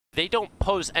They don't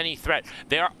pose any threat.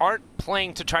 They aren't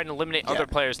playing to try and eliminate other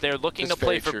players. They're looking to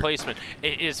play for placement.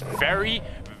 It is very,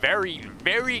 very,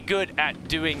 very good at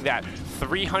doing that.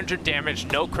 300 damage,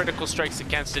 no critical strikes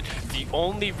against it. The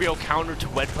only real counter to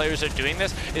when players are doing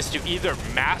this is to either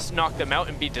mass knock them out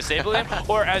and be disabling,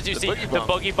 or as you see, the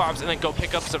boogie bombs and then go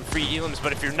pick up some free elims.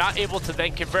 But if you're not able to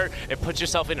then convert, it puts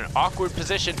yourself in an awkward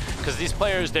position because these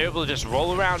players, they're able to just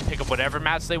roll around, pick up whatever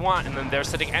mats they want, and then they're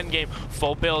sitting endgame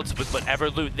full builds with whatever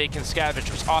loot they can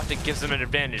scavenge, which often gives them an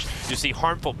advantage. You see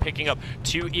Harmful picking up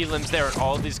 2 elims there, and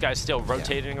all of these guys still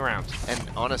rotating around. And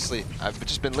honestly, I've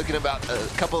just been looking about a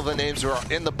couple of the names who are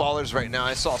in the ballers right now.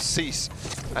 I saw Cease.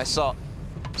 I saw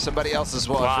somebody else as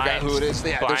well. Blind. I forgot who it is.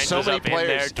 Yeah, there's so many players.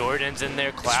 In there. Jordan's in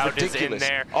there. Cloud is in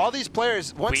there. All these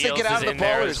players, once Wheels they get out of the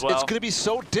ballers, well. it's going to be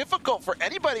so difficult for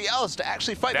anybody else to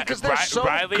actually fight because they're so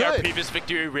Riley, good. Our previous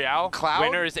Victory Real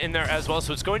winner, is in there as well.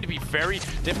 So it's going to be very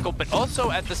difficult, but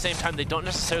also at the same time, they don't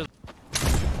necessarily.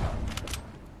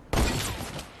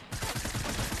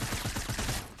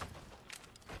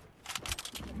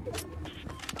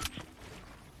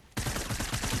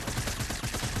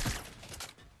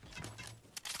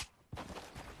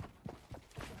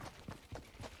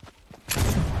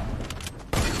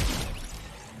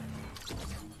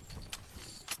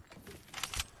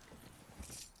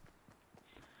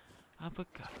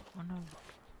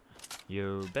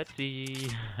 Yo,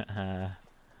 Betsy.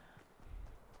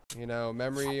 You know,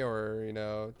 memory, or, you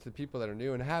know, to people that are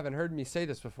new and haven't heard me say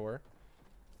this before.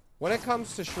 When it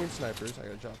comes to stream snipers, I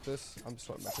gotta drop this. I'm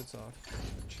sweating my tits off.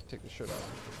 Take the shirt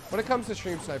off. When it comes to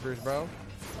stream snipers, bro,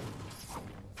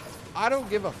 I don't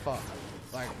give a fuck.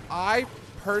 Like, I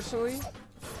personally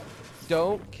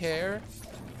don't care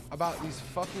about these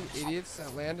fucking idiots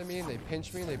that land at me and they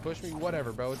pinch me and they push me.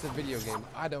 Whatever, bro. It's a video game.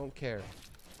 I don't care.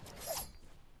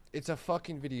 It's a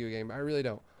fucking video game. I really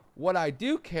don't. What I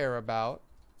do care about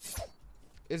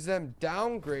is them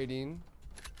downgrading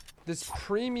this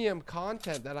premium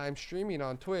content that I'm streaming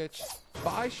on Twitch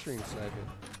by stream sniping.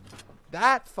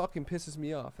 That fucking pisses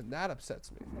me off, and that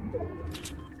upsets me.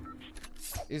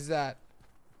 Is that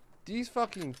these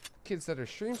fucking kids that are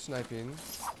stream sniping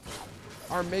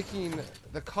are making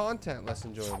the content less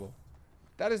enjoyable.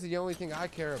 That is the only thing I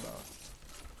care about.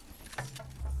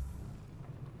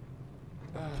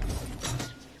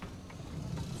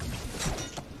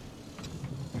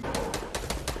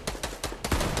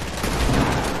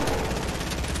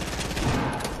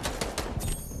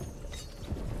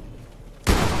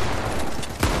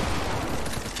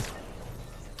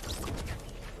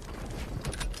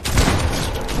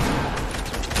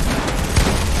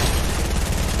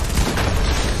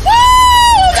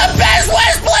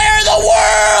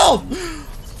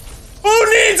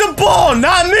 Who needs a ball?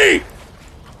 Not me!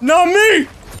 Not me!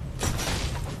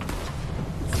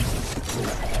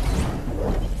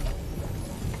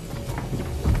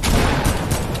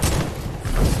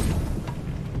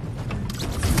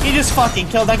 He just fucking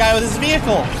killed that guy with his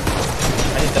vehicle.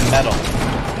 I hit the metal.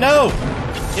 No!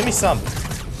 Give me some.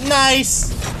 Nice!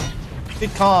 Good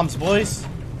comms, boys.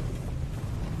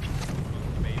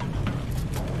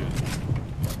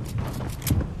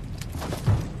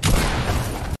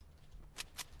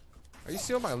 Are you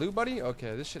stealing my loot, buddy?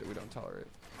 Okay, this shit we don't tolerate.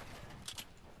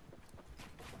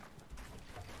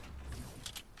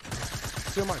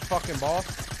 Steal my fucking ball?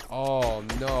 Oh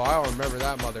no, I don't remember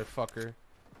that motherfucker.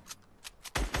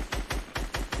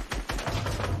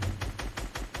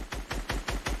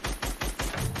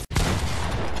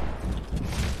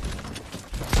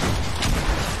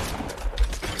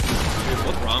 Dude,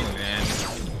 what's wrong, man?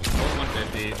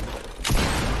 150.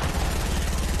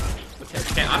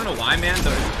 I don't know why, man.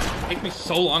 It takes me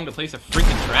so long to place a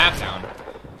freaking trap down.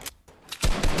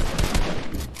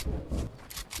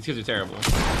 These kids are terrible.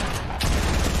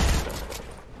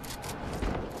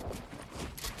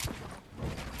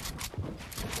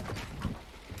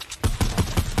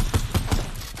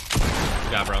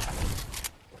 Yeah, bro.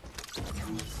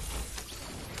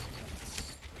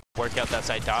 Work out that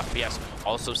side. BS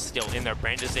also still in there.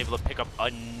 Brandon's able to pick up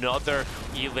another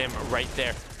elim right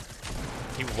there.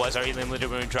 He was our elim leader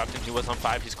when we dropped him. He was on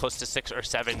 5. He's close to 6 or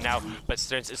 7 now. But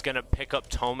Stearns is going to pick up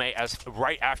Tomei as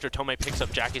right after Tomei picks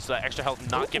up Jackie. So that extra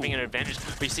health not giving an advantage.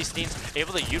 But you see Steens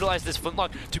able to utilize this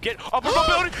flintlock to get up in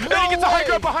mobility. And he gets a high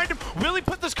ground behind him. Will he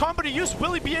put this combo to use?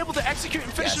 Will he be able to execute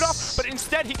and finish it off? But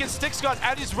instead he gets Styx gone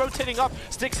as he's rotating up.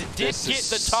 Styx did get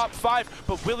the top 5,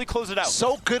 but will he close it out?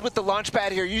 So good with the launch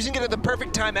pad here, using it at the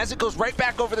perfect time as it goes right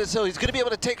back over this hill. He's going to be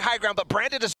able to take high ground, but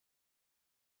Brandon is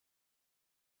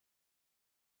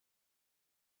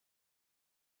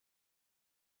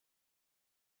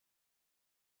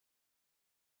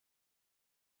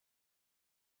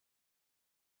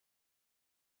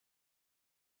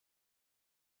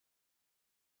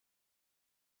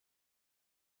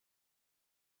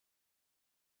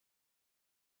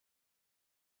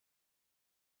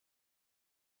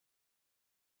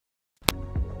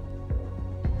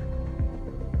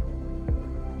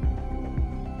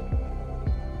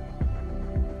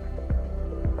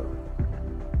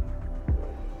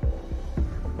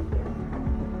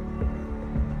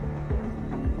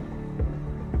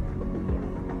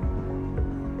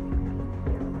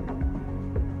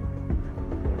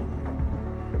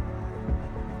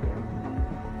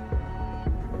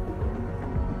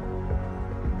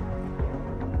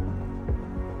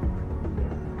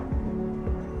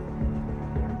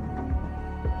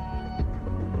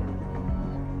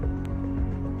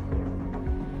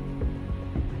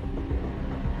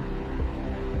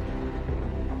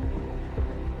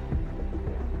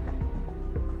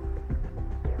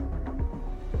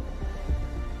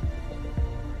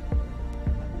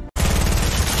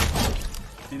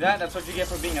See that? That's what you get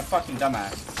for being a fucking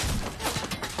dumbass.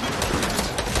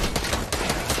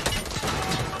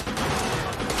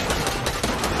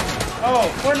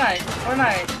 Oh, Fortnite!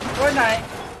 Fortnite! Fortnite!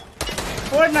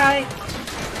 Fortnite!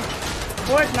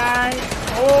 Fortnite!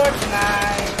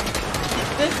 Fortnite!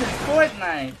 This is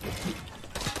Fortnite!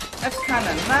 That's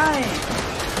kinda nice!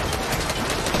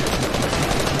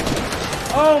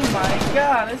 Oh my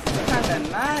god, this is kinda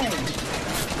nice!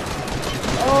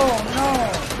 Oh no!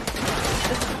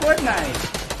 This is Fortnite!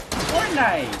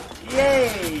 Fortnite!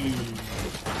 Yay!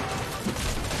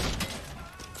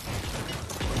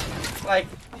 Like,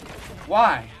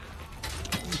 why?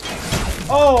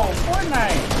 Oh,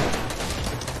 Fortnite!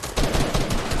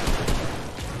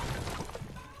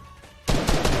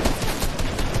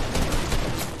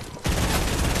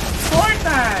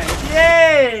 Fortnite!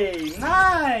 Yay!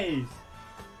 Nice!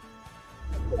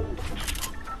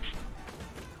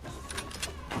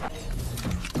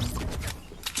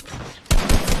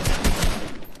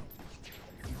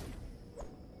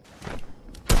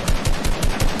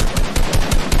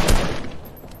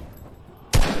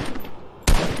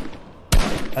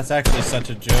 That's actually such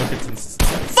a joke. It's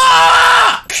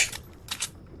fuck!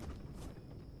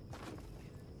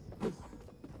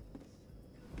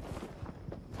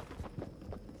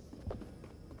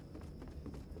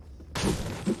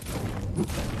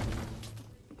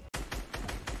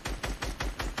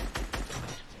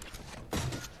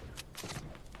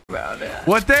 About it.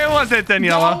 What day was it,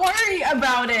 Daniela? Don't worry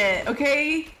about it,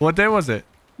 okay? What day was it?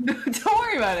 Don't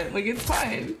worry about it. Like, it's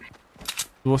fine.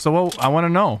 Well, so what? I want to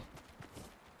know.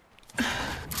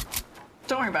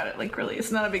 Don't worry about it. Like, really, it's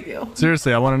not a big deal.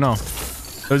 Seriously, I want to know.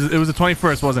 It was the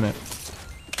 21st, wasn't it?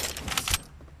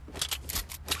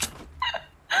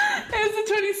 It was the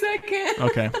 22nd.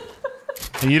 Okay.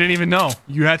 And you didn't even know.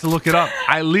 You had to look it up.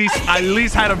 I at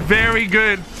least had a very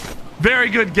good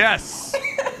guess.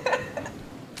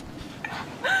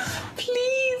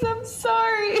 Please, I'm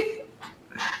sorry.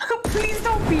 Please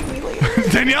don't beat me later.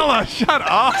 Daniela, shut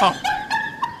up.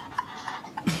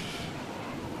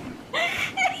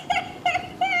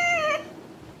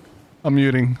 I'm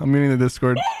muting the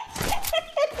Discord.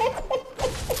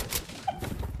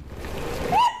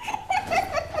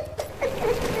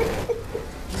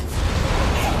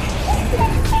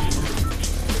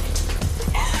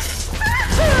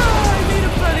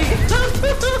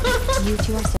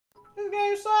 This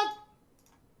game sucked.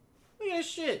 Look at this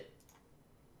shit.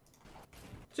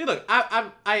 See, look,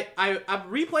 I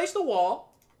replaced the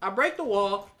wall. I break the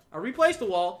wall. I replace the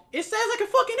wall. It says I can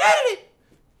fucking edit it.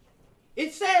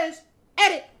 It says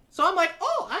edit. So I'm like,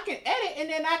 oh, I can edit and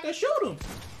then I can shoot him.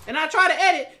 And I try to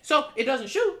edit, so it doesn't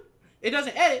shoot. It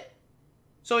doesn't edit.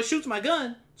 So it shoots my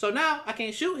gun. So now I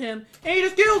can't shoot him and he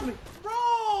just kills me.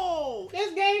 Bro,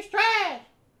 this game's trash.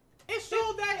 It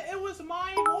showed that it was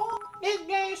my wall. This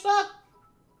game sucked.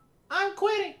 I'm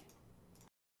quitting.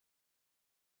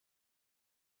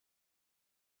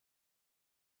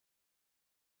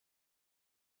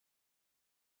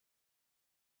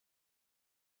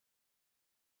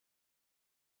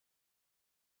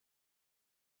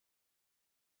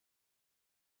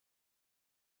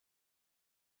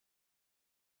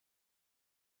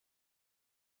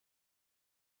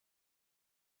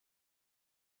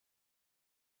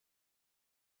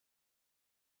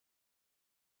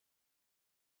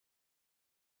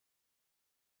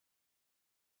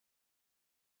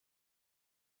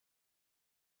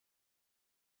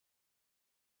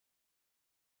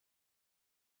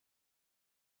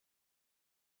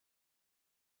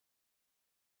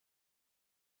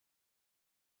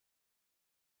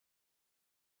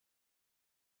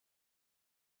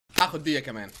 اخذ دية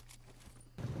كمان.